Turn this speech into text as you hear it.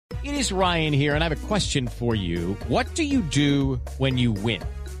It is Ryan here, and I have a question for you. What do you do when you win?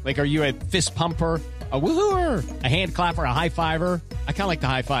 Like, are you a fist pumper, a woohooer, a hand clapper, a high fiver? I kind of like the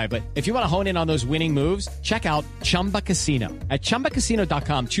high five, but if you want to hone in on those winning moves, check out Chumba Casino. At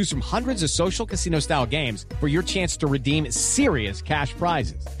ChumbaCasino.com, choose from hundreds of social casino-style games for your chance to redeem serious cash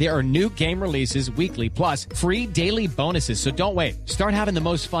prizes. There are new game releases weekly, plus free daily bonuses. So don't wait. Start having the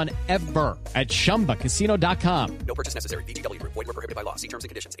most fun ever at ChumbaCasino.com. No purchase necessary. VGW Group. Void where prohibited by law. See terms and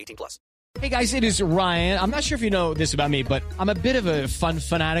conditions. 18+. Hey guys, it is Ryan. I'm not sure if you know this about me, but I'm a bit of a fun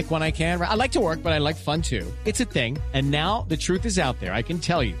fanatic when I can. I like to work, but I like fun too. It's a thing. And now the truth is out there. I can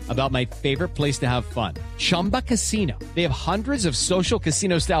tell you about my favorite place to have fun. Chumba Casino. They have hundreds of social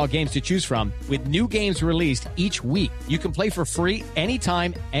casino style games to choose from with new games released each week. You can play for free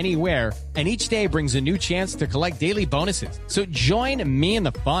anytime, anywhere. And each day brings a new chance to collect daily bonuses. So join me in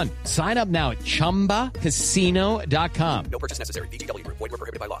the fun. Sign up now at ChumbaCasino.com. No purchase necessary. VGW Group. Void where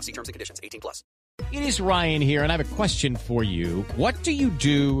prohibited by law. See terms and conditions. 18+. It is Ryan here, and I have a question for you. What do you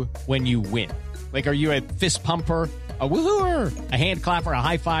do when you win? Like, are you a fist pumper, a woohooer, a hand clapper, a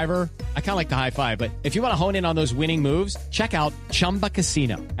high fiver? I kind of like the high five, but if you want to hone in on those winning moves, check out Chumba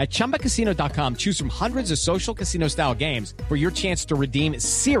Casino. At ChumbaCasino.com, choose from hundreds of social casino-style games for your chance to redeem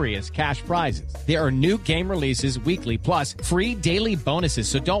serious cash prizes. There are new game releases weekly, plus free daily bonuses.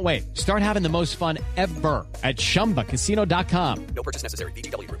 So don't wait. Start having the most fun ever at ChumbaCasino.com. No purchase necessary.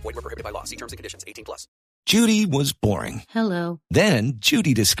 VGW Group. Void where prohibited by law. See terms and conditions. 18+. Judy was boring. Hello. Then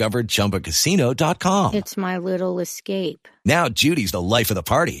Judy discovered ChumbaCasino.com. It's my little escape. Now Judy's the life of the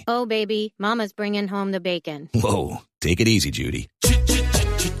party. Oh, baby, mama's bringing home the bacon. Whoa, take it easy, Judy.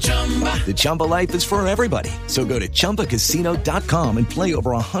 The Chumba life is for everybody. So go to ChumbaCasino.com and play over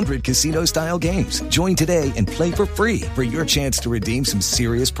 100 casino-style games. Join today and play for free for your chance to redeem some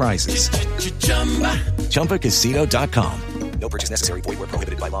serious prizes. ChumbaCasino.com. No purchase necessary. Void where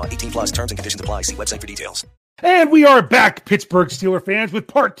prohibited by law. 18+. Terms and conditions apply. See website for details. And we are back, Pittsburgh Steelers fans, with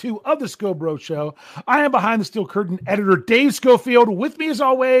part 2 of the Scobro Show. I am behind the steel curtain editor Dave Schofield. With me, as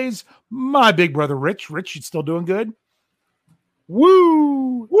always, my big brother Rich. Rich, you still doing good?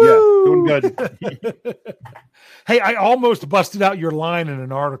 Woo! Woo! Yeah, doing good. Hey, I almost busted out your line in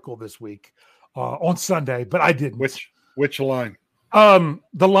an article this week on Sunday, but I didn't. Which line?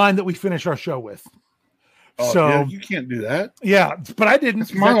 The line that we finish our show with. Oh, so yeah, you can't do that. Yeah, but I didn't.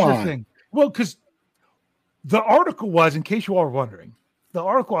 It's my line. Thing. Well, because the article was, in case you all are wondering, the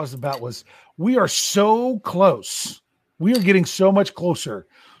article I was about was we are so close. We are getting so much closer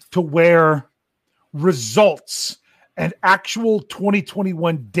to where results and actual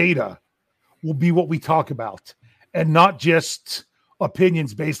 2021 data will be what we talk about and not just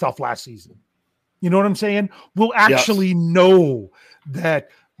opinions based off last season. You know what I'm saying? We'll actually know that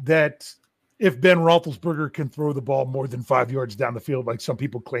if Ben Roethlisberger can throw the ball more than 5 yards down the field, like some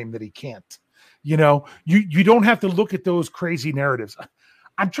people claim that he can't. You know, you don't have to look at those crazy narratives.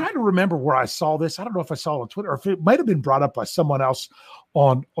 I'm trying to remember where I saw this. I don't know if I saw it on Twitter or if it might have been brought up by someone else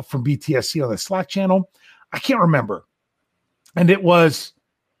from BTSC on the Slack channel. I can't remember. And it was,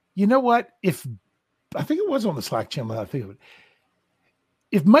 you know what? I think it was on the Slack channel. I think of it.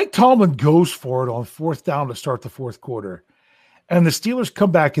 If Mike Tomlin goes for it on 4th down to start the 4th quarter, and the Steelers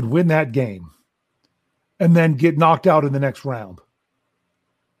come back and win that game and then get knocked out in the next round,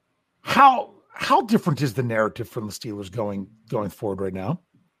 how different is the narrative from the Steelers going forward right now?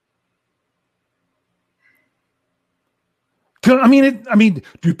 I mean,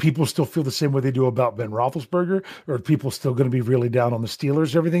 do people still feel the same way they do about Ben Roethlisberger, or are people still going to be really down on the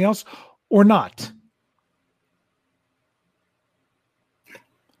Steelers, everything else, or not?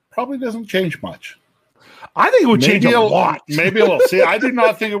 Probably doesn't change much. I think it would change a lot. Maybe a little. See, I did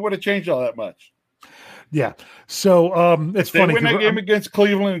not think it would have changed all that much. Yeah. So it's funny. They win that game against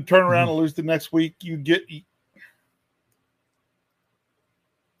Cleveland and turn around and lose the next week. You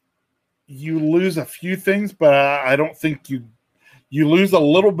lose a few things, but I don't think you lose a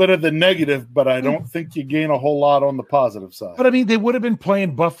little bit of the negative, but I don't think you gain a whole lot on the positive side. But I mean, they would have been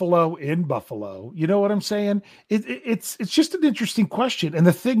playing Buffalo in Buffalo. You know what I'm saying? It's just an interesting question. And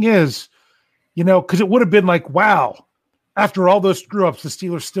the thing is, you know, because it would have been like, wow, after all those screw ups, the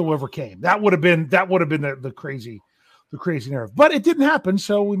Steelers still overcame. That would have been the crazy narrative. But it didn't happen,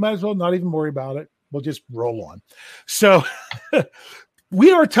 so we might as well not even worry about it. We'll just roll on. So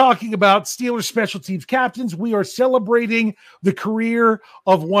we are talking about Steelers special teams captains. We are celebrating the career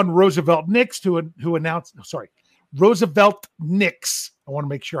of one Roosevelt Nix, who announced. Sorry, Roosevelt Nix. I want to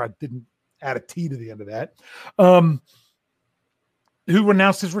make sure I didn't add a T to the end of that. Who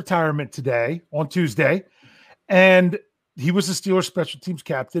announced his retirement today on Tuesday, and he was the Steelers special teams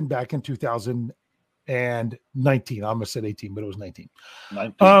captain back in 2008. and 19. I almost said 18, but it was 19.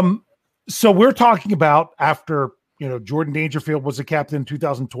 19. So we're talking about after, Jordan Dangerfield was the captain in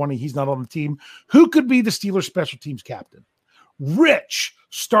 2020. He's not on the team. Who could be the Steelers special teams captain? Rich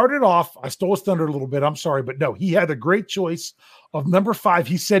started off. I stole his thunder a little bit. I'm sorry, but no, he had a great choice of number 5.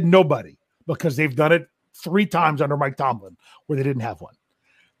 He said nobody because they've done it 3 times under Mike Tomlin where they didn't have one.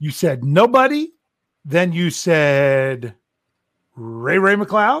 You said nobody. Then you said Ray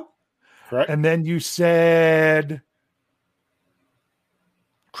McLeod. Correct. And then you said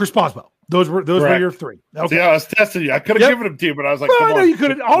Chris Boswell. Those were your 3. Okay. Yeah, I was testing you. I could have given them to you, but I was like, well, come I know on. you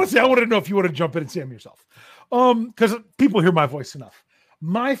could have. Honestly, I wanted to know if you want to jump in and see them yourself. Because people hear my voice enough.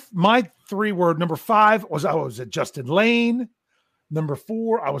 My 3 were number 5 I was at Justin Lane. Number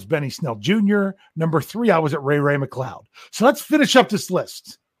 4, I was Benny Snell Jr. Number 3, I was at Ray McLeod. So let's finish up this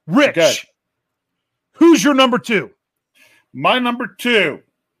list. Rich, Okay. Who's your number 2? My number 2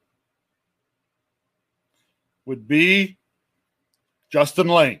 would be Justin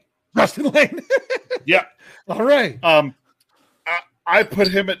Lane. Justin Lane. Yeah. All right. I put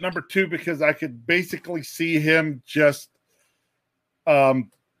him at number 2 because I could basically see him just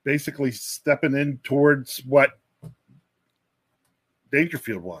basically stepping in towards what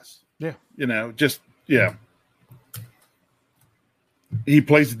Dangerfield was. Yeah. He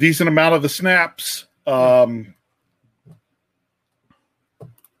plays a decent amount of the snaps. And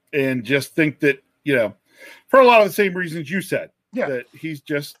just think that, for a lot of the same reasons you said, that he's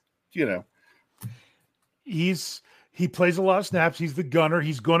just, he plays a lot of snaps. He's the gunner.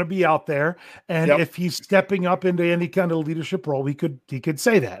 He's going to be out there. And if he's stepping up into any kind of leadership role, he could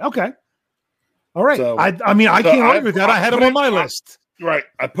say that. Okay. All right. So, I can't argue with that. I had him on my list. Right.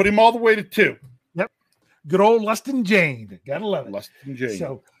 I put him all the way to 2. Yep. Good old Lustin Jane. Gotta love it. Lustin Jane.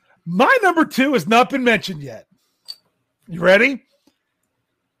 So my number 2 has not been mentioned yet. You ready?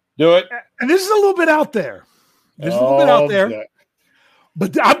 Do it. And this is a little bit out there.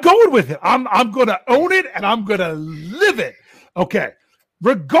 But I'm going with it. I'm going to own it and I'm going to live it. Okay.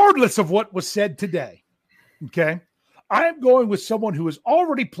 Regardless of what was said today. Okay. I am going with someone who has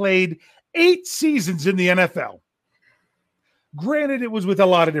already played 8 seasons in the NFL. Granted, it was with a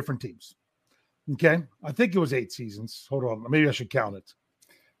lot of different teams. Okay. I think it was 8 seasons. Hold on. Maybe I should count it.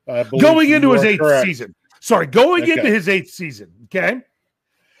 Going into his 8th season. Sorry. Going into his 8th season. Okay.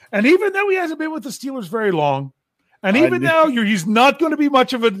 And even though he hasn't been with the Steelers very long, and even though he's not going to be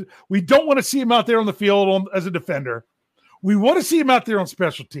much of we don't want to see him out there on the field as a defender. We want to see him out there on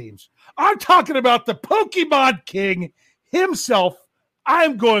special teams. I'm talking about the Pokemon King himself.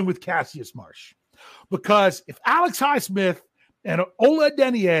 I'm going with Cassius Marsh. Because if Alex Highsmith and Ola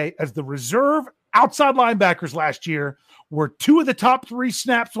Denier as the reserve outside linebackers last year were 2 of the top 3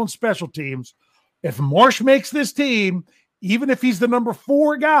 snaps on special teams, if Marsh makes this team, even if he's the number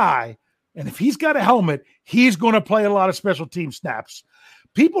 4 guy, and if he's got a helmet, he's going to play a lot of special team snaps.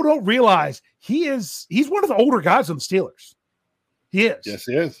 People don't realize he's one of the older guys on the Steelers. He is. Yes,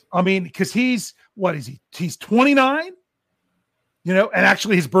 he is. I mean, because he's 29, and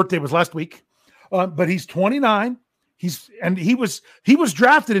actually his birthday was last week, but he's 29. He was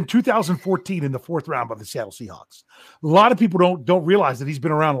drafted in 2014 in the 4th round by the Seattle Seahawks. A lot of people don't realize that he's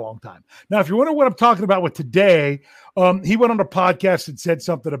been around a long time. Now, if you're wondering what I'm talking about with today, he went on a podcast and said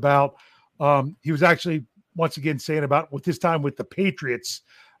something about he was actually once again saying about with his time with the Patriots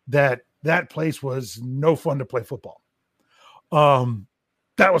that place was no fun to play football.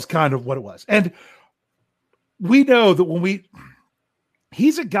 That was kind of what it was. And we know that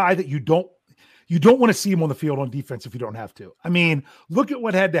he's a guy that you don't want to see him on the field on defense if you don't have to. I mean, look at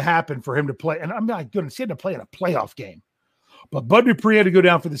what had to happen for him to play. And I'm not going to say him to play in a playoff game. But Bud Dupree had to go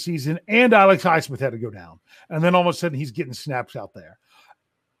down for the season, and Alex Highsmith had to go down. And then all of a sudden, he's getting snaps out there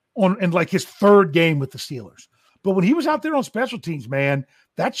in like his 3rd game with the Steelers. But when he was out there on special teams, man,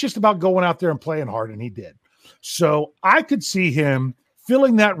 that's just about going out there and playing hard, and he did. So I could see him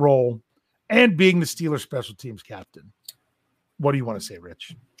filling that role and being the Steelers special teams captain. What do you want to say,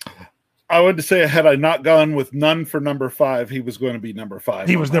 Rich? I would say, had I not gone with none for number 5, he was going to be number 5.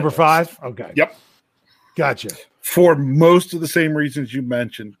 He was number 5? Okay. Yep. Gotcha. For most of the same reasons you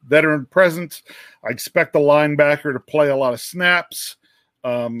mentioned. Veteran presence. I expect the linebacker to play a lot of snaps.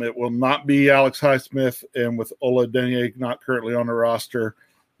 It will not be Alex Highsmith, and with Ola Denier not currently on the roster,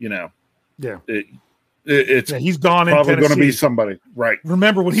 he's gone. Probably going to be somebody, right?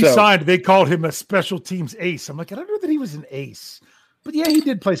 Remember when he signed, they called him a special teams ace. I'm like, I don't know that he was an ace, but yeah, he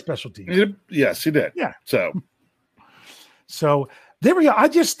did play special teams. Yes, he did. Yeah. So there we go. I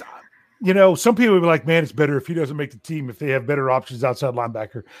just, some people would be like, man, it's better if he doesn't make the team if they have better options outside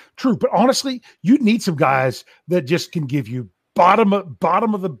linebacker. True, but honestly, you need some guys that just can give you bottom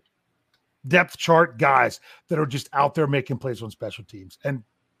of the depth chart guys that are just out there making plays on special teams. And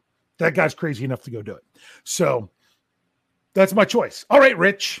that guy's crazy enough to go do it. So that's my choice. All right,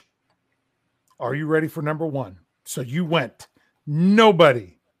 Rich, are you ready for number one? So you went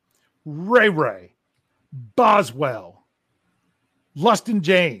nobody, Ray, Boswell, Lustin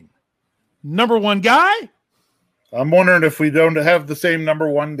Jane, number one guy. I'm wondering if we don't have the same number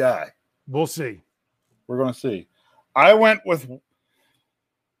one guy. We'll see. We're going to see. I went with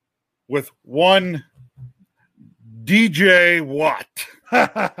one DJ Watt.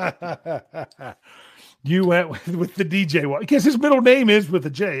 You went with the DJ Watt because his middle name is with a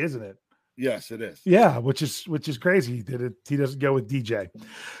J, isn't it? Yes, it is. Yeah, which is crazy that he doesn't go with DJ.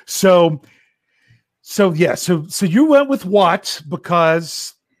 So you went with Watt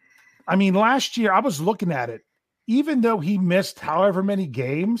because, I mean, last year I was looking at it. Even though he missed however many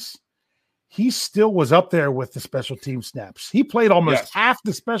games, he still was up there with the special team snaps. He played almost half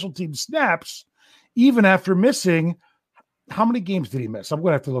the special team snaps, even after missing. How many games did he miss? I'm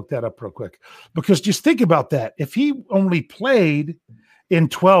going to have to look that up real quick, because just think about that. If he only played in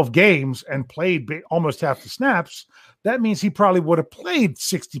 12 games and played almost half the snaps, that means he probably would have played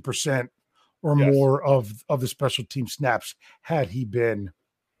 60% or more of the special team snaps had he been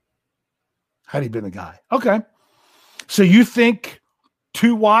the guy. Okay. So you think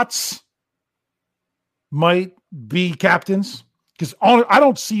 2 Watts might be captains? Because I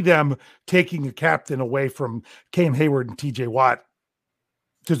don't see them taking a captain away from Cam Hayward and TJ Watt,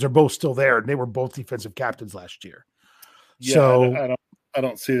 because they're both still there and they were both defensive captains last year. Yeah, so I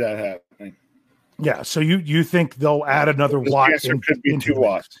don't see that happening. Yeah. So you think they'll add another Watt? There could be 2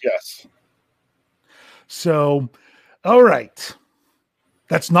 Watts. Yes. So, all right.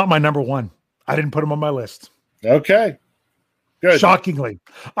 That's not my number one. I didn't put him on my list. Okay. Good. Shockingly.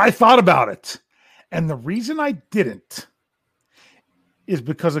 I thought about it. And the reason I didn't is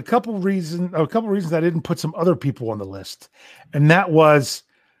because a couple reasons I didn't put some other people on the list. And that was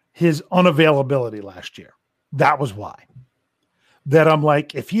his unavailability last year. That was why. That I'm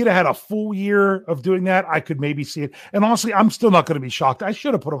like, if he'd had a full year of doing that, I could maybe see it. And honestly, I'm still not going to be shocked. I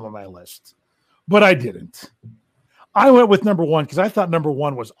should have put him on my list, but I didn't. I went with number one because I thought number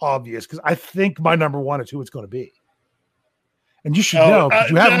one was obvious, because I think my number one is who it's going to be. And you should know, because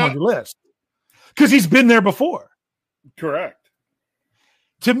you have him on your list, because he's been there before. Correct.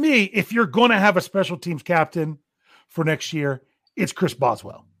 To me, if you're going to have a special teams captain for next year, it's Chris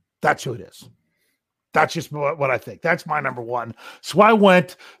Boswell. That's who it is. That's just what I think. That's my number one. So I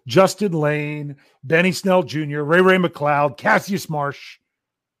went Justin Lane, Benny Snell Jr., Ray McLeod, Cassius Marsh,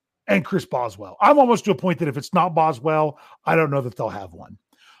 and Chris Boswell. I'm almost to a point that if it's not Boswell, I don't know that they'll have one.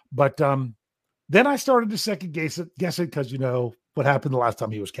 But then I started to second guess it because, you know, what happened the last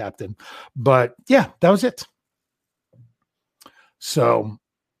time he was captain. But yeah, that was it. So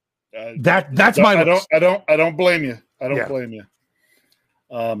that's my list. I don't blame you. I don't blame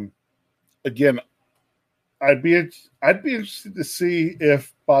you. Again, I'd be interested to see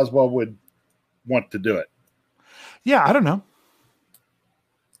if Boswell would want to do it. Yeah, I don't know.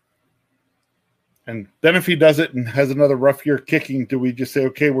 And then if he does it and has another rough year kicking, do we just say,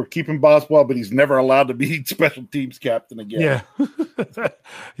 okay, we're keeping Boswell, but he's never allowed to be special teams captain again? Yeah.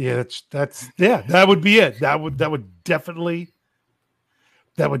 That would be it. That would definitely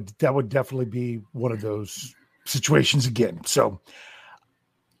be one of those situations again. So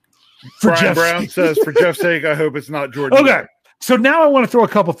Brian Brown says, for Jeff's sake, I hope it's not Jordan. Okay. Miller. So now I want to throw a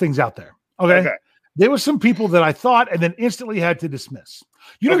couple things out there. Okay. There were some people that I thought and then instantly had to dismiss.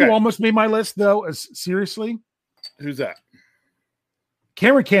 You know who almost made my list, though? Seriously? Who's that?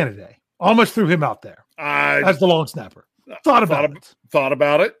 Cameron Canaday. Almost threw him out there as the long snapper. Thought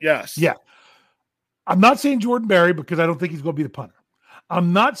about it. Yes. Yeah. I'm not saying Jordan Berry because I don't think he's going to be the punter.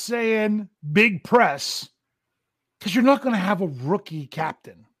 I'm not saying Big Press because you're not going to have a rookie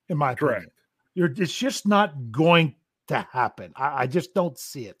captain, in my opinion. Correct. It's just not going to happen. I just don't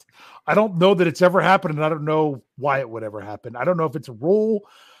see it. I don't know that it's ever happened, and I don't know why it would ever happen. I don't know if it's a rule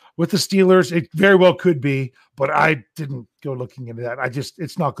with the Steelers. It very well could be, but I didn't go looking into that.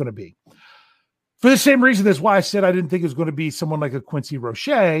 It's not going to be. For the same reason, that's why I said I didn't think it was going to be someone like a Quincy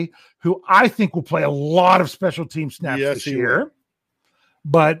Roche, who I think will play a lot of special team snaps this year,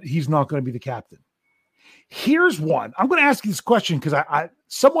 but he's not going to be the captain. Here's one. I'm going to ask you this question because I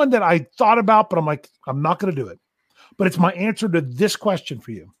someone that I thought about, but I'm like, I'm not going to do it. But it's my answer to this question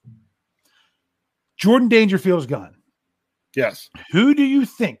for you. Jordan Dangerfield is gone. Yes. Who do you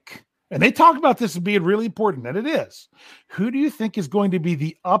think, and they talk about this as being really important, and it is, who do you think is going to be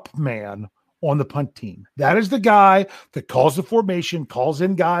the up man on the punt team. That is the guy that calls the formation, calls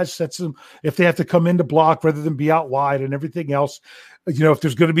in guys, sets them if they have to come in to block rather than be out wide and everything else. You know, if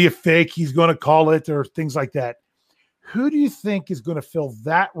there's going to be a fake, he's going to call it or things like that. Who do you think is going to fill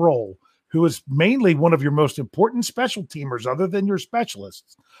that role? Who is mainly one of your most important special teamers other than your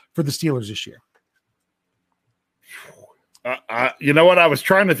specialists for the Steelers this year? You know what? I was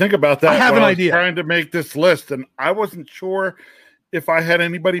trying to think about that. I have an idea. Trying to make this list, and I wasn't sure if I had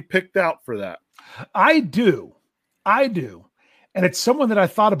anybody picked out for that. I do. And it's someone that I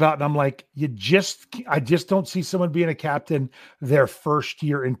thought about, and I'm like, I just don't see someone being a captain their first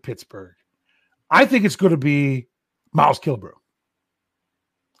year in Pittsburgh. I think it's going to be Miles Kilbrew,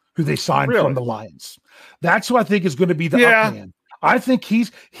 who they signed from the Lions. That's who I think is going to be the up man. I think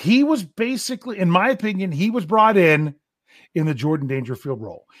he was basically, in my opinion, he was brought in the Jordan Dangerfield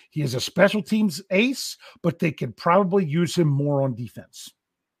role. He is a special teams ace, but they could probably use him more on defense.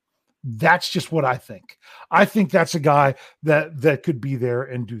 That's just what I think. I think that's a guy that could be there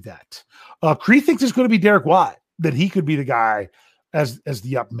and do that. Cree thinks it's going to be Derek Watt, that he could be the guy as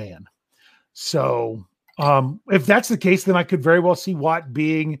the up man. So if that's the case, then I could very well see Watt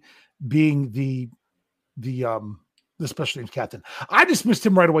being the special teams captain. I dismissed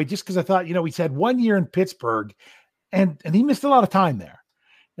him right away just because I thought, he's had 1 year in Pittsburgh and he missed a lot of time there.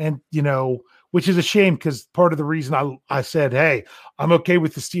 And, which is a shame because part of the reason I said, hey, I'm okay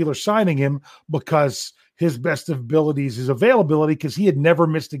with the Steelers signing him because his best of abilities is availability because he had never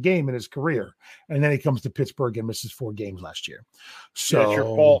missed a game in his career. And then he comes to Pittsburgh and misses 4 games last year. So it's your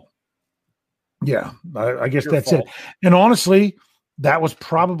fault. Yeah, I guess that's it. And honestly, that was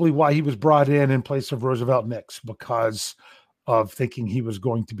probably why he was brought in place of Roosevelt Nix, because of thinking he was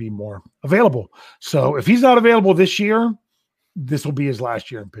going to be more available. So if he's not available this year, this will be his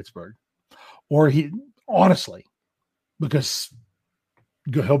last year in Pittsburgh. Or because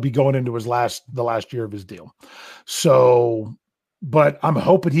he'll be going into the last year of his deal. So, but I'm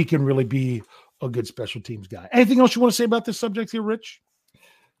hoping he can really be a good special teams guy. Anything else you want to say about this subject here, Rich?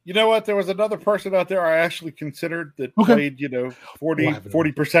 You know what? There was another person out there I actually considered that played,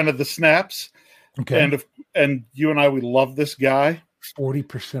 40% of the snaps. Okay. And you and I, we love this guy.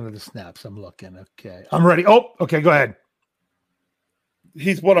 40% of the snaps. I'm looking. Okay. I'm ready. Oh, okay. Go ahead.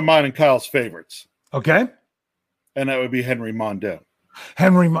 He's one of mine and Kyle's favorites. Okay. And that would be Henry Mondale. I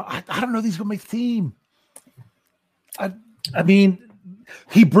don't know if he's going to make the team. I mean,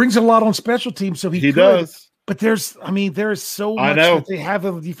 he brings a lot on special teams, so he does. But there is so much that they have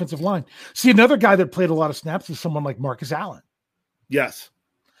on the defensive line. See, another guy that played a lot of snaps is someone like Marcus Allen. Yes.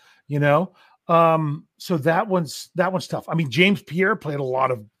 So that one's tough. I mean, James Pierre played a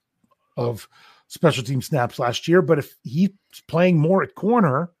lot of special team snaps last year, but if he's playing more at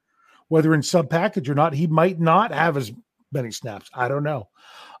corner, whether in sub package or not, he might not have as many snaps. I don't know.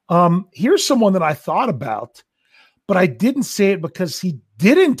 Here's someone that I thought about, but I didn't say it because he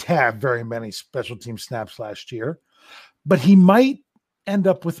didn't have very many special team snaps last year, but he might end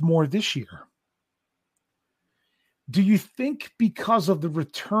up with more this year. Do you think because of the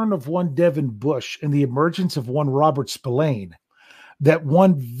return of one Devin Bush and the emergence of one Robert Spillane, that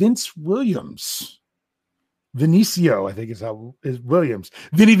one Vinicio, I think is Williams,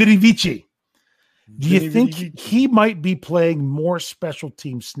 Vinny Vici, do you think he might be playing more special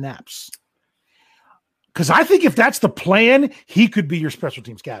team snaps? Because I think if that's the plan, he could be your special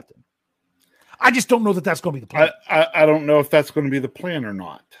teams captain. I just don't know that that's going to be the plan. I don't know if that's going to be the plan or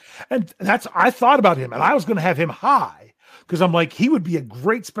not. And I thought about him, and I was going to have him high because I'm like, he would be a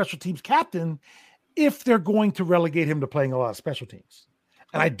great special teams captain if they're going to relegate him to playing a lot of special teams.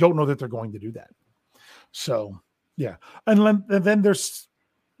 And I don't know that they're going to do that. So, yeah. And then there's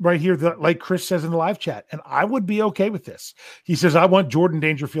right here, like Chris says in the live chat, and I would be okay with this. He says, I want Jordan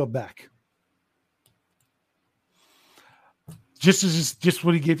Dangerfield back. Just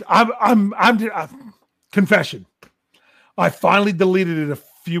what he gave. I'm confession. I finally deleted it a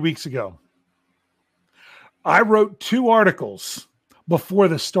few weeks ago. I wrote 2 articles before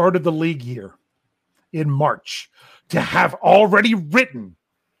the start of the league year in March to have already written.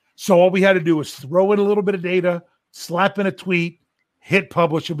 So all we had to do was throw in a little bit of data, slap in a tweet, hit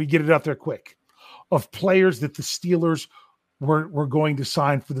publish, and we get it out there quick of players that the Steelers were going to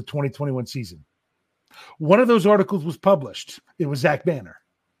sign for the 2021 season. One of those articles was published. It was Zach Banner.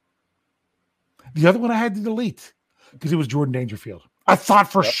 The other one I had to delete because it was Jordan Dangerfield. I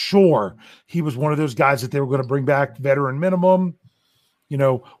thought for sure he was one of those guys that they were going to bring back veteran minimum,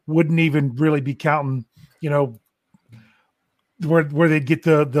 wouldn't even really be counting, where they'd get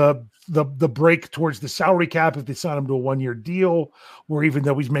the the break towards the salary cap if they sign him to a 1-year deal, where even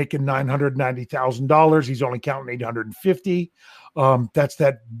though he's making $990,000, he's only counting $850. That's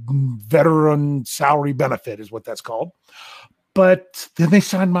that veteran salary benefit is what that's called. But then they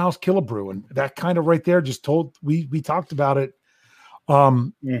signed Miles Killebrew, and that kind of right there just told we talked about it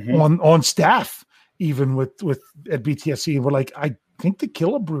on staff, even with at BTSC, and we're like, I think the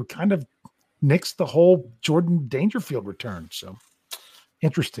Killebrew kind of nixed the whole Jordan Dangerfield return. So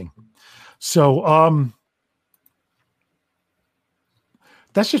interesting. So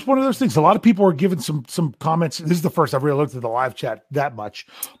that's just one of those things. A lot of people are giving some comments. This is the first I've really looked at the live chat that much.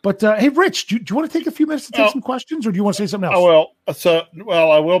 But hey, Rich, do you want to take a few minutes to take some questions, or do you want to say something else?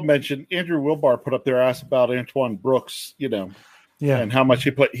 I will mention Andrew Wilbar put up there, asked about Antoine Brooks, and how much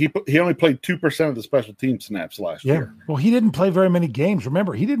he played. He only played 2% of the special team snaps last year. Well, he didn't play very many games.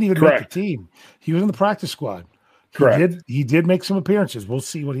 Remember, he didn't even make the team. He was in the practice squad. Correct. He did make some appearances. We'll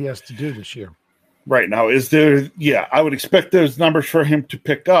see what he has to do this year. Right now, I would expect those numbers for him to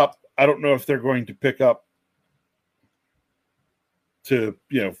pick up. I don't know if they're going to pick up to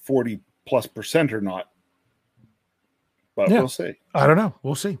 40+% or not, but we'll see. I don't know.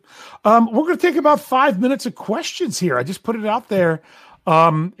 We'll see. We're going to take about 5 minutes of questions here. I just put it out there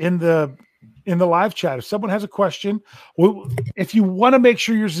in the live chat. If someone has a question, if you want to make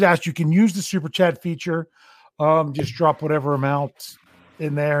sure yours is asked, you can use the super chat feature. Just drop whatever amount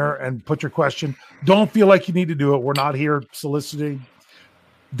in there and put your question. Don't feel like you need to do it. We're not here soliciting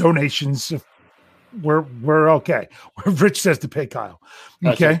donations. We're okay. Rich says to pay Kyle.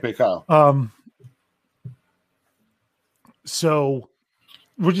 Okay. Pay Kyle. So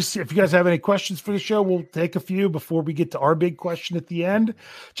we'll just see if you guys have any questions for the show. We'll take a few before we get to our big question at the end,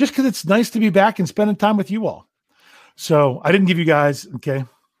 just because it's nice to be back and spending time with you all. So I didn't give you guys. Okay.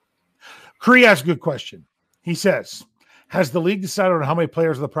 Cree asked a good question. He says, has the league decided on how many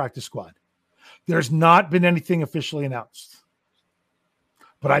players of the practice squad? There's not been anything officially announced.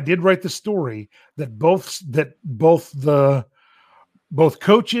 But I did write the story that both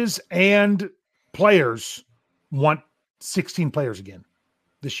coaches and players want 16 players again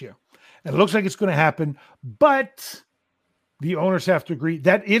this year. And it looks like it's going to happen, but the owners have to agree.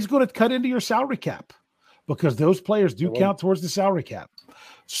 That is going to cut into your salary cap because those players do count towards the salary cap.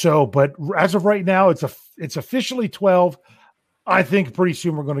 So, but as of right now, it's officially 12. I think pretty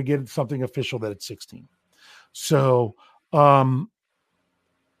soon we're going to get something official that it's 16. So, then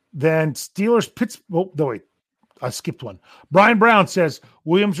Steelers Pittsburgh. Oh, no, wait, I skipped one. Brian Brown says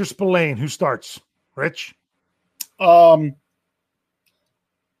Williams or Spillane. Who starts? Rich? My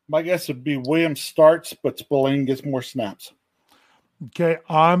guess would be Williams starts, but Spillane gets more snaps. Okay.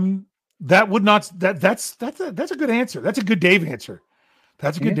 That would not. That's a good answer. That's a good Dave answer.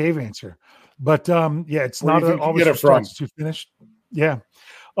 That's a good Dave answer. But it's not always starts to finish. Yeah.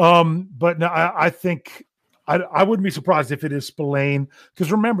 But no, I think I wouldn't be surprised if it is Spillane,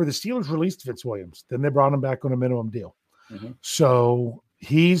 because remember the Steelers released Vince Williams, then they brought him back on a minimum deal. So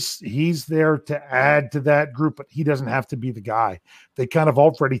he's there to add to that group, but he doesn't have to be the guy. They kind of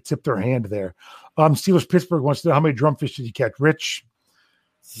already tipped their hand there. Steelers Pittsburgh wants to know how many drumfish did you catch, Rich?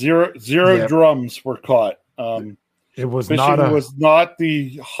 Zero drums were caught. It was was not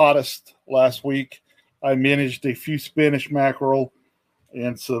the hottest last week. I managed a few Spanish mackerel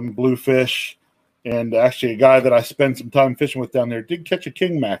and some bluefish, and actually a guy that I spent some time fishing with down there did catch a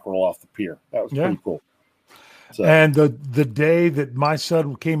king mackerel off the pier. That was pretty cool. So. And the day that my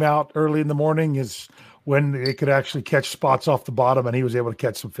son came out early in the morning is when they could actually catch spots off the bottom, and he was able to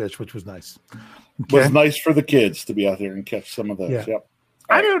catch some fish, which was nice. Okay. It was nice for the kids to be out there and catch some of those. Yeah. Yep.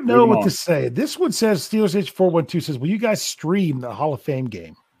 I don't know what to say. This one says, Steelers H412 says, will you guys stream the Hall of Fame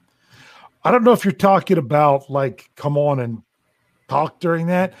game? I don't know if you're talking about, like, come on and talk during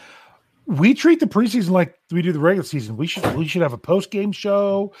that. We treat the preseason like we do the regular season. We should have a post-game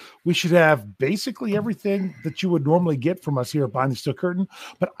show. We should have basically everything that you would normally get from us here at Behind the Steel Curtain.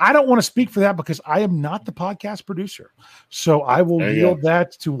 But I don't want to speak for that because I am not the podcast producer. So I will yield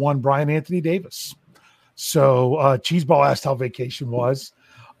that to one Brian Anthony Davis. So Cheeseball asked how vacation was.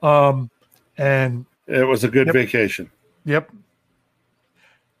 And it was a good vacation. Yep.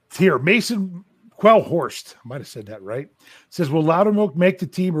 It's here. Mason Quellhorst, I might have said that right, says, will Loudermilk make the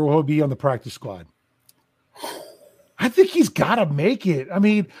team or will he be on the practice squad? I think he's got to make it. I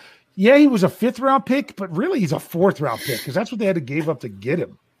mean, yeah, he was a 5th-round pick, but really he's a 4th-round pick because that's what they had to give up to get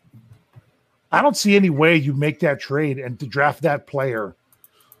him. I don't see any way you make that trade and to draft that player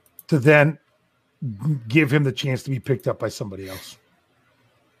to then give him the chance to be picked up by somebody else.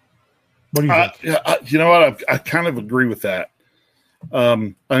 What do you think? You know what? I kind of agree with that.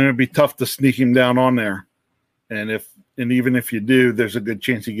 I'm going to be tough to sneak him down on there. And if And even if you do, there's a good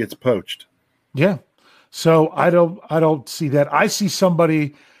chance he gets poached. Yeah. So I don't see that. I see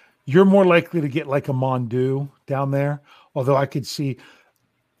somebody, you're more likely to get like a Mondu down there. Although I could see,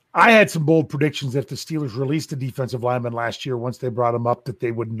 I had some bold predictions that if the Steelers released a defensive lineman last year, once they brought him up, that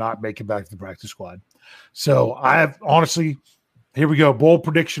they would not make it back to the practice squad. So I have honestly, here we go. Bold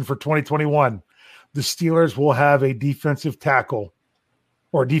prediction for 2021. The Steelers will have a defensive tackle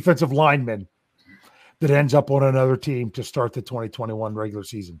or defensive lineman that ends up on another team to start the 2021 regular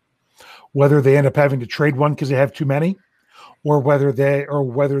season. Whether they end up having to trade one because they have too many, or whether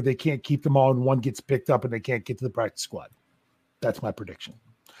they can't keep them all and one gets picked up and they can't get to the practice squad. That's my prediction.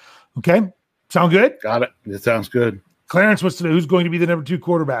 Okay. Sound good? Got it. It sounds good. Clarence wants to know who's going to be the number 2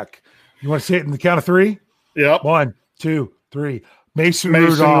 quarterback. You want to say it in the count of 3? Yep. 1, 2, 3. Mason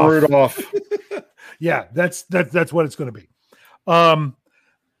Rudolph. Yeah, that's what it's going to be.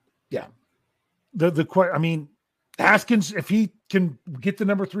 Yeah. I mean, Haskins, if he can get the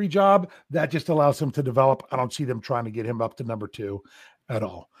number 3 job, that just allows him to develop. I don't see them trying to get him up to number 2 at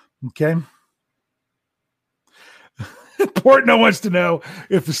all. Okay. Portno wants to know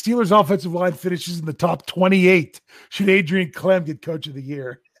if the Steelers offensive line finishes in the top 28, should Adrian Clem get coach of the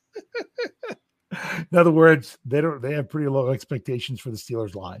year? In other words, they have pretty low expectations for the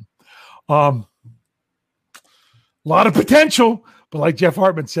Steelers line. A lot of potential, but like Jeff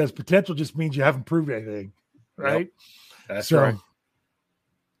Hartman says, potential just means you haven't proved anything, right? Yep. That's right.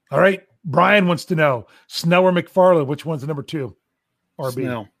 All right. Brian wants to know, Snell or McFarland, which one's the number 2? RB.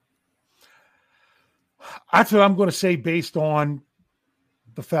 Snell. That's what I'm going to say based on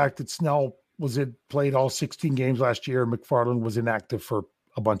the fact that Snell played all 16 games last year. McFarland was inactive for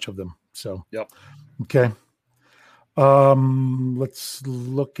a bunch of them. So, yep. Okay. Let's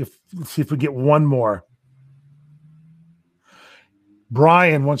see if we get one more.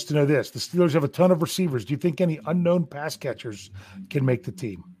 Brian wants to know this. The Steelers have a ton of receivers. Do you think any unknown pass catchers can make the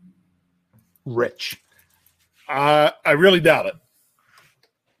team? Rich. I really doubt it.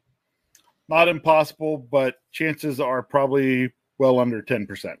 Not impossible, but chances are probably well under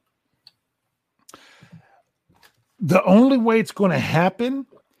 10%. The only way it's going to happen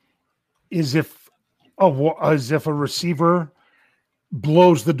is if a receiver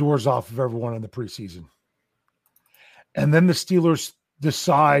blows the doors off of everyone in the preseason. And then the Steelers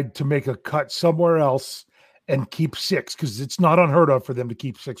decide to make a cut somewhere else and keep 6, because it's not unheard of for them to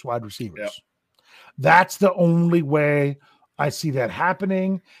keep 6 wide receivers. Yep. That's the only way I see that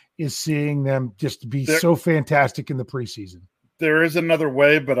happening, is seeing them just be so fantastic in the preseason. There is another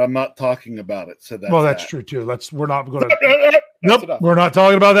way, but I'm not talking about it. So that's true too. We're not going to. Nope, we're not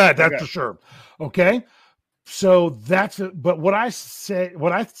talking about that. That's for sure. Okay. So but what I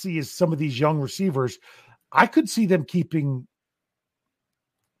see is some of these young receivers, I could see them keeping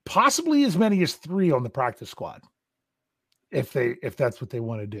possibly as many as 3 on the practice squad. If that's what they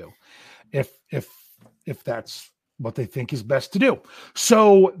want to do. If that's what they think is best to do.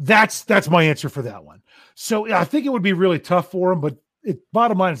 So that's my answer for that one. So I think it would be really tough for him, but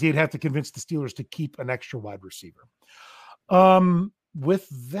bottom line is he'd have to convince the Steelers to keep an extra wide receiver. With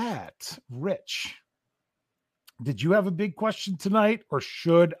that, Rich, did you have a big question tonight, or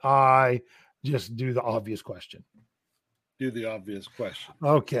should I just do the obvious question? Do the obvious question.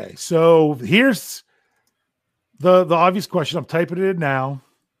 Okay. So here's the obvious question. I'm typing it in now.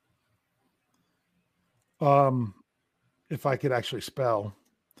 If I could actually spell.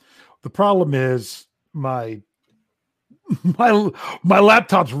 The problem is my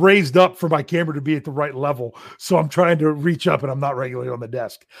laptop's raised up for my camera to be at the right level. So I'm trying to reach up and I'm not regularly on the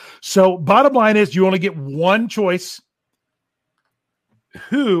desk. So bottom line is you only get one choice.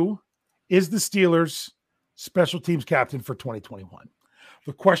 Who is the Steelers special teams captain for 2021?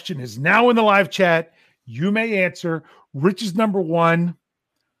 The question is now in the live chat. You may answer. Rich's number 1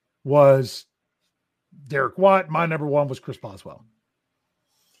 was Derek Watt. My number 1 was Chris Boswell.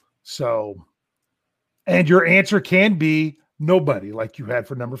 So, and your answer can be nobody, like you had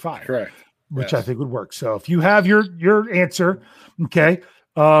for number 5. Correct. Which I think would work. So if you have your answer, okay.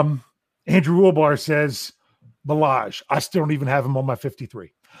 Andrew Wilbar says Balaj. I still don't even have him on my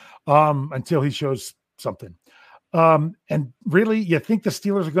 53 until he shows something. And really, you think the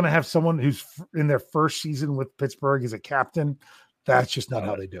Steelers are going to have someone who's in their first season with Pittsburgh as a captain? That's just not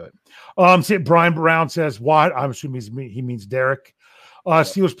how they do it. Brian Brown says, what? I'm assuming he means Derek.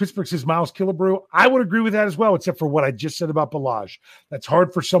 Steelers Pittsburgh says Miles Killebrew. I would agree with that as well, except for what I just said about Balaj. That's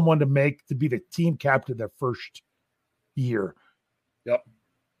hard for someone to be the team captain their first year. Yep.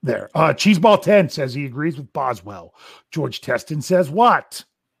 There. Cheeseball 10 says he agrees with Boswell. George Teston says what?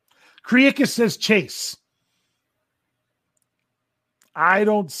 Kriakis says Chase. I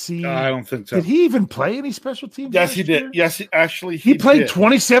don't see. I don't think so. Did he even play any special teams? Yes, he did. Year? Yes, actually, he played did.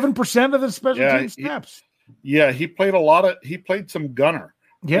 27% of the special team snaps. He played a lot of. He played some gunner.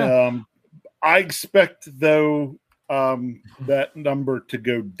 Yeah. I expect though that number to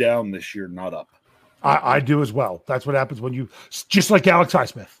go down this year, not up. I do as well. That's what happens when you just like Alex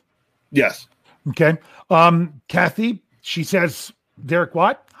Highsmith. Yes. Okay. Kathy, she says Derek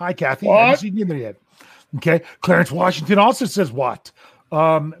Watt. Hi, Kathy. What? I haven't seen you there yet. Okay. Clarence Washington also says Watt.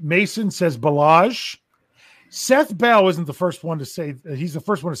 Mason says Balaj. Seth Bell isn't the first one to say. He's the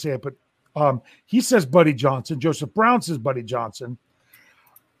first one to say it, but he says Buddy Johnson. Joseph Brown says Buddy Johnson.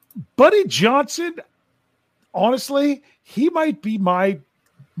 Buddy Johnson, honestly, he might be my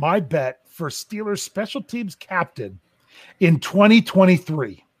bet for Steelers special teams captain in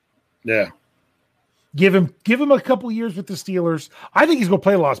 2023. Yeah. Give him a couple years with the Steelers. I think he's going to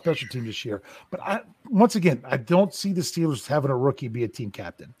play a lot of special teams this year. But once again, I don't see the Steelers having a rookie be a team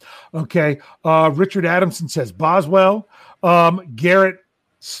captain. Okay. Richard Adamson says Boswell. Garrett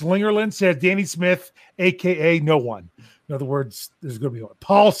Slingerland says Danny Smith, a.k.a. no one. In other words, there's going to be one.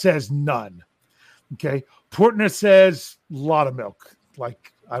 Paul says none. Okay. Portner says a lot of milk.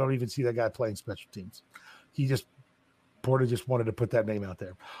 Like, I don't even see that guy playing special teams. Porter just wanted to put that name out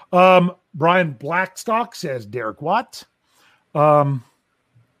there. Brian Blackstock says Derek Watt. The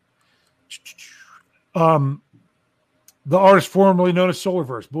artist formerly known as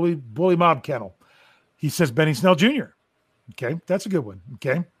Solarverse, Bully Mob Kennel. He says Benny Snell Jr. Okay, that's a good one.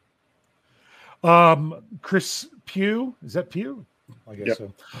 Okay. Chris Pugh, is that Pugh? I guess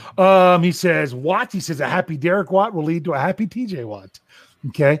so. He says Watt. He says a happy Derek Watt will lead to a happy TJ Watt.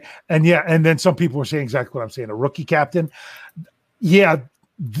 Okay. And then some people are saying exactly what I'm saying. A rookie captain. Yeah.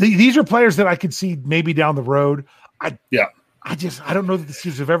 These are players that I could see maybe down the road. I don't know that the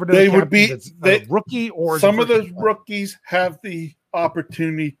Steelers have ever done. They would be a rookie or some of those rookies have the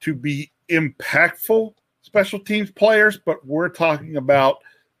opportunity to be impactful special teams players, but we're talking about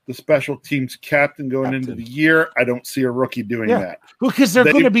the special teams captain going into the year. I don't see a rookie doing that. Because they're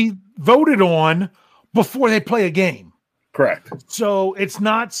going to be voted on before they play a game. Correct. So it's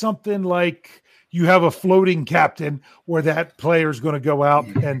not something like you have a floating captain where that player is going to go out.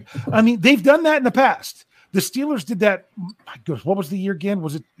 And I mean, they've done that in the past. The Steelers did that. My goodness, what was the year again?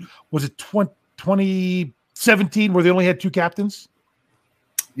 Was it 2017 where they only had two captains?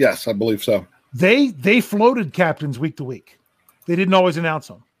 Yes, I believe so. They floated captains week to week. They didn't always announce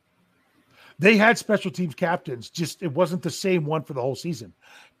them. They had special teams captains, just it wasn't the same one for the whole season.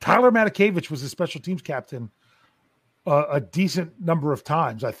 Tyler Matakevich was the special teams captain a decent number of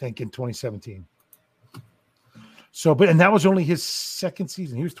times, I think, in 2017. So, and that was only his second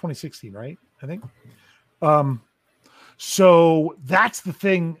season. He was 2016, right? I think. So that's the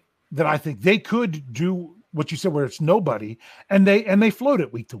thing that I think they could do what you said, where it's nobody, and they float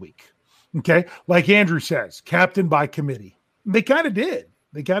it week to week. Okay. Like Andrew says, captain by committee. They kind of did.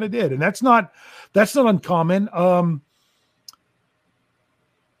 And that's not uncommon.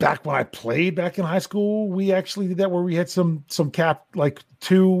 Back when I played back in high school, we actually did that where we had some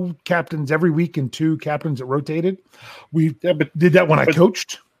two captains every week and two captains that rotated. We did that when I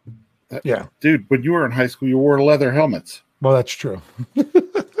coached. Yeah. Dude, when you were in high school, you wore leather helmets. Well, that's true.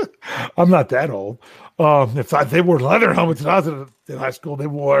 I'm not that old. They wore leather helmets when I was in high school. They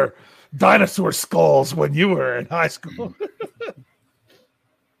wore dinosaur skulls when you were in high school.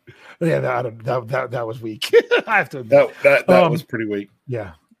 Yeah, that was weak. I have to admit. That was pretty weak.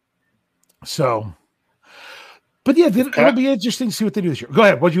 Yeah. So, but yeah, it'll be interesting to see what they do this year. Go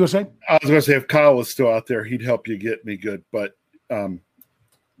ahead. What you were saying? I was going to say if Kyle was still out there, he'd help you get me good, but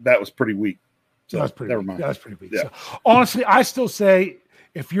that was pretty weak. So that was pretty never weak. mind. That was pretty weak. Yeah. So, honestly, I still say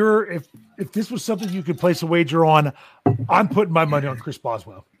if this was something you could place a wager on, I'm putting my money on Chris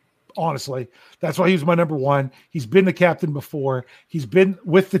Boswell. Honestly, that's why he was my number one. He's been the captain before. He's been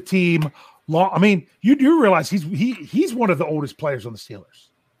with the team long. I mean, you do realize he's one of the oldest players on the Steelers.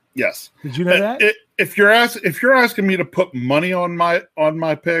 Yes. Did you know that? If you're asking me to put money on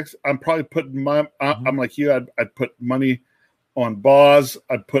my picks, I'm probably putting I'm like you. I'd put money on Boz.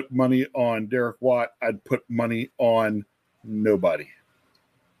 I'd put money on Derek Watt. I'd put money on nobody.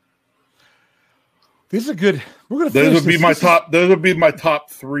 This is a good. We're going to. Those would be my top. Those would be my top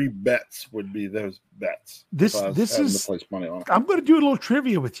three bets. Would be those bets. This is. To place money on. I'm going to do a little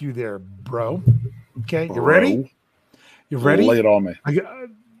trivia with you there, bro. Okay, you ready? You ready? Lay it on me. I got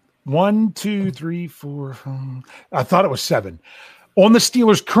 1, 2, 3, 4. I thought it was 7. On the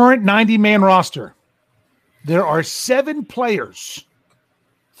Steelers' current 90-man roster, there are 7 players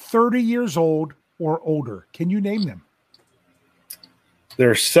 30 years old or older. Can you name them? There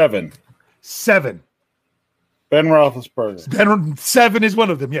are 7. 7. Ben Roethlisberger. 7 is one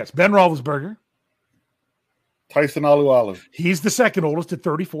of them. Yes, Ben Roethlisberger. Tyson Alualu. He's the second oldest at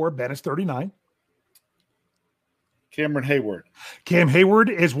 34. Ben is 39. Cameron Hayward. Cam Hayward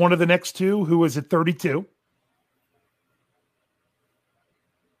is one of the next two who is at 32.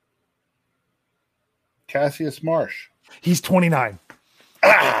 Cassius Marsh. He's 29.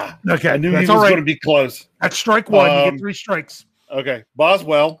 Okay, I knew that's he was all right. going to be close. That's strike one. You get 3 strikes. Okay.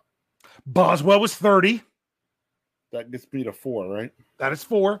 Boswell. Boswell was 30. That gets me to 4, right? That is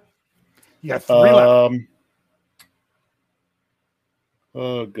 4. You got 3 left.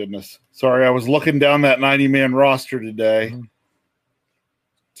 Oh, goodness. Sorry, I was looking down that 90-man roster today.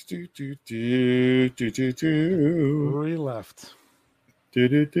 3 left.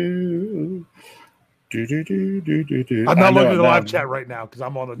 I'm not looking at the live chat right now because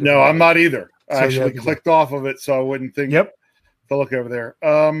I'm on a different No, I'm not either. I So, actually yeah, clicked off of it so I wouldn't think Yep. to look over there.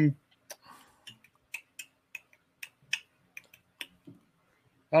 I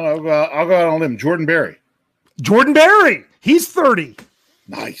don't know. I'll go out on a limb. Jordan Berry. Jordan Berry. He's 30.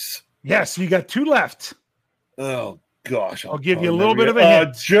 Nice. Yes, you got 2 left. Oh, gosh. I'll give you a little bit of a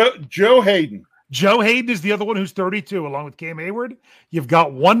hint. Joe Hayden. Joe Hayden is the other one who's 32, along with Cam Hayward. You've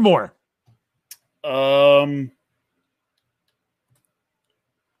got 1 more. Now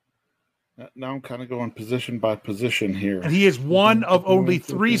I'm kind of going position by position here. And he is one of only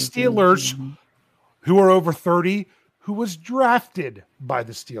 3 Steelers who are over 30 who was drafted by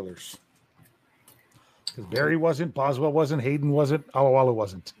the Steelers. Because Barry wasn't, Boswell wasn't, Hayden wasn't, Alualu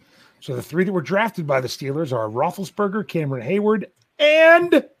wasn't. So the 3 that were drafted by the Steelers are Roethlisberger, Cameron Hayward,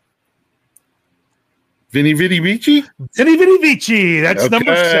 and Vinny Vici? Vinny Vici. That's Okay,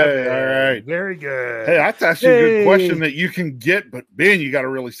 number 7. all right. Very good. Hey, that's actually a good question that you can get, but man, you got to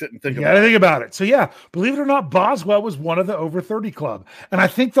really sit and think You about got to it. think about it. So, yeah, believe it or not, Boswell was one of the over 30 club. And I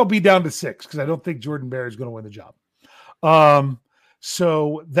think they'll be down to 6 because I don't think Jordan Berry is going to win the job.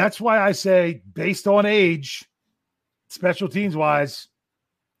 So that's why I say, based on age, special teams wise,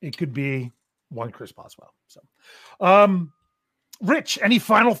 it could be one Chris Boswell. So, Rich, any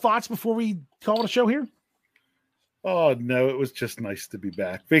final thoughts before we call it a show here? Oh, no, it was just nice to be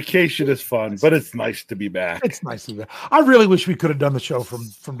back. Vacation is fun, but it's nice to be back. It's nice to be back. I really wish we could have done the show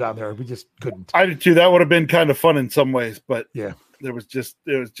from down there. We just couldn't. I did too. That would have been kind of fun in some ways, but Yeah. it was just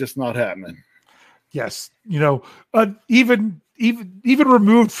not happening. Yes. Even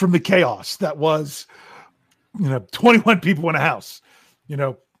removed from the chaos that was, 21 people in a house,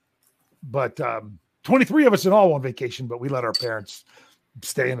 but 23 of us in all on vacation, but we let our parents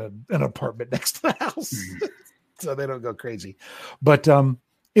stay in an apartment next to the house so they don't go crazy. But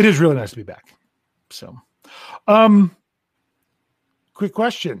it is really nice to be back. So, quick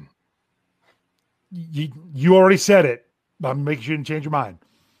question. You already said it, but I'm making sure you didn't change your mind.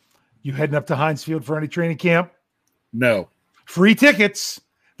 You heading up to Heinz Field for any training camp? No. Free tickets.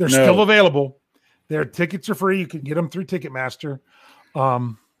 They're No. still available. Their tickets are free. You can get them through Ticketmaster.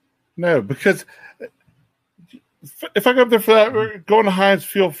 No, because if I go up there for that, we're going to Heinz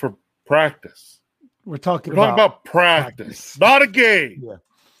Field for practice. We're talking We're talking about practice, not a game. Yeah.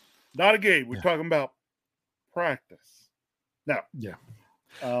 Not a game. We're talking about practice. Now, Yeah.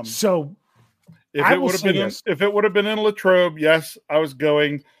 if So I it will would have say been this. if it would have been in Latrobe, yes, I was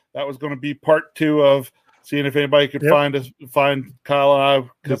going. That was going to be part 2 of seeing if anybody could Yep. find Kyle and I,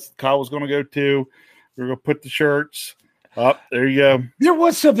 because Kyle was going to go too. We were going to put the shirts up. There you go. There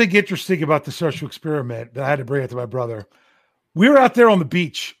was something interesting about the social experiment that I had to bring it to my brother. We were out there on the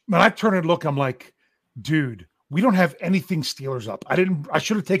beach, and I turned and look. I'm like, dude, we don't have anything Steelers up. I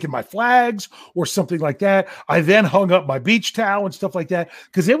should have taken my flags or something like that. I then hung up my beach towel and stuff like that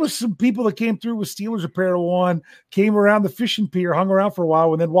because there was some people that came through with Steelers apparel on, came around the fishing pier, hung around for a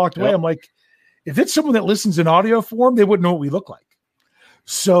while, and then walked away. Yep. I'm like, if it's someone that listens in audio form, they wouldn't know what we look like.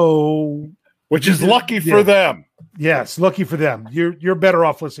 So, Which is lucky Yeah. for them. yes, lucky for them. You're better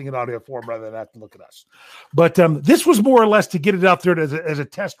off listening in audio form rather than have to look at us. But this was more or less to get it out there as a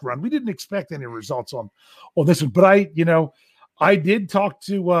test run. We didn't expect any results on this one, but I did talk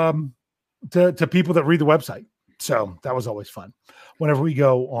to people that read the website, so that was always fun. Whenever we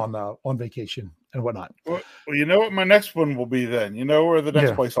go on vacation and whatnot. Well, you know what my next one will be then. You know where the next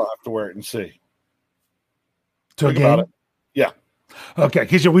Yeah. place I'll have to wear it and see. To a Think about game? it. Yeah. Okay,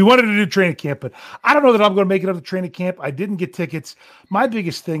 because we wanted to do training camp, but I don't know that I'm going to make it up to training camp. I didn't get tickets. My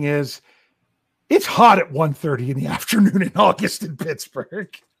biggest thing is it's hot at 1:30 in the afternoon in August in Pittsburgh.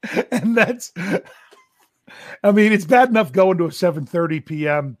 And it's bad enough going to a 7:30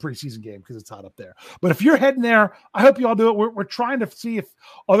 p.m. preseason game because it's hot up there. But if you're heading there, I hope you all do it. We're trying to see if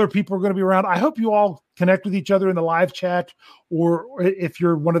other people are going to be around. I hope you all connect with each other in the live chat, or if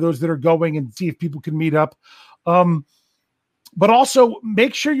you're one of those that are going, and see if people can meet up. But also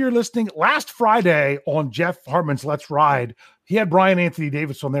make sure you're listening. Last Friday on Jeff Hartman's Let's Ride, he had Brian Anthony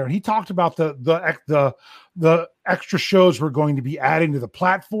Davis on there, and he talked about the extra shows we're going to be adding to the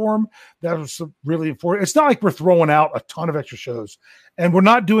platform. That was really important. It's not like we're throwing out a ton of extra shows, and we're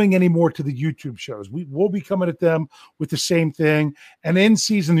not doing any more to the YouTube shows. We will be coming at them with the same thing. And in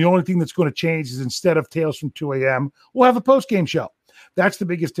season, the only thing that's going to change is instead of Tales from 2 a.m., we'll have a post-game show. That's the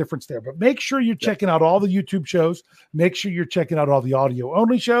biggest difference there. But make sure you're checking out all the YouTube shows. Make sure you're checking out all the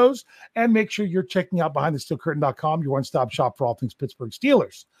audio-only shows. And make sure you're checking out BehindTheSteelCurtain.com, your one-stop shop for all things Pittsburgh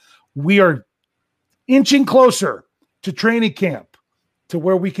Steelers. We are inching closer to training camp, to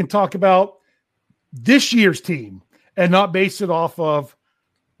where we can talk about this year's team and not base it off of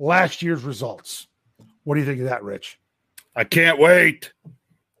last year's results. What do you think of that, Rich? I can't wait.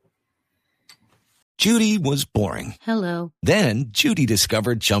 Judy was boring. Hello. Then Judy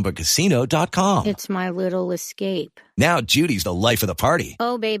discovered ChumbaCasino.com. It's my little escape. Now Judy's the life of the party.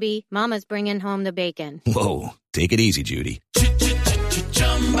 Oh, baby, mama's bringing home the bacon. Whoa, take it easy, Judy.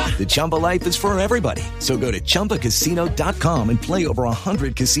 The Chumba life is for everybody. So go to ChumbaCasino.com and play over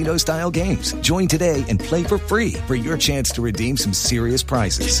 100 casino-style games. Join today and play for free for your chance to redeem some serious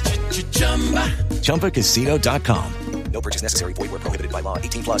prizes. ChumbaCasino.com. No purchase necessary. Void where prohibited by law.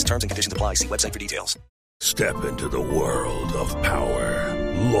 18 plus terms and conditions apply. See website for details. Step into the world of power,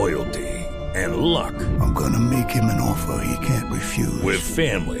 loyalty, and luck. I'm going to make him an offer he can't refuse. With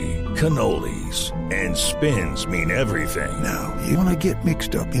family, cannolis, and spins mean everything. Now, you want to get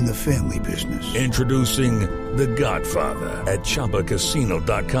mixed up in the family business. Introducing The Godfather at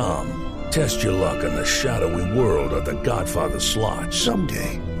ChumbaCasino.com. Test your luck in the shadowy world of The Godfather slot.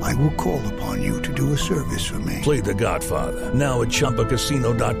 Someday, I will call upon you to do a service for me. Play The Godfather now at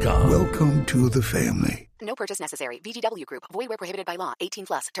ChumbaCasino.com. Welcome to the family. No purchase necessary. VGW Group. Void where prohibited by law. 18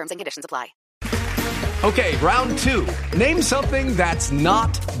 plus. Terms and conditions apply. Okay, round two. Name something that's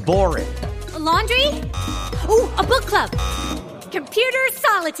not boring. A laundry? Ooh, a book club. Computer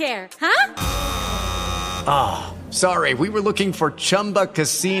solitaire, huh? Ah, sorry. We were looking for Chumba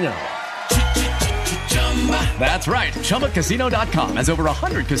Casino. That's right. ChumbaCasino.com has over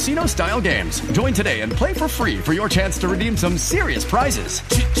 100 casino-style games. Join today and play for free for your chance to redeem some serious prizes.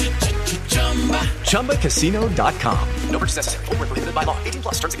 ChumbaCasino.com. No purchase necessary. Void where prohibited by law. 18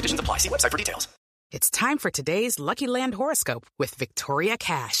 plus terms and conditions apply. See website for details. It's time for today's Lucky Land horoscope with Victoria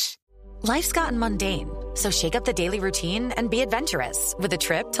Cash. Life's gotten mundane, so shake up the daily routine and be adventurous with a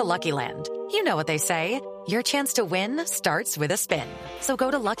trip to Lucky Land. You know what they say. Your chance to win starts with a spin. So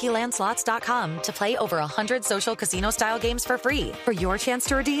go to LuckyLandSlots.com to play over 100 social casino-style games for free for your chance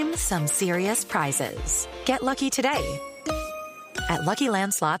to redeem some serious prizes. Get lucky today at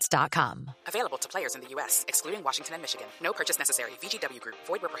LuckyLandSlots.com. Available to players in the U.S., excluding Washington and Michigan. No purchase necessary. VGW Group.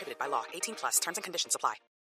 Void where prohibited by law. 18 plus. Terms and conditions apply.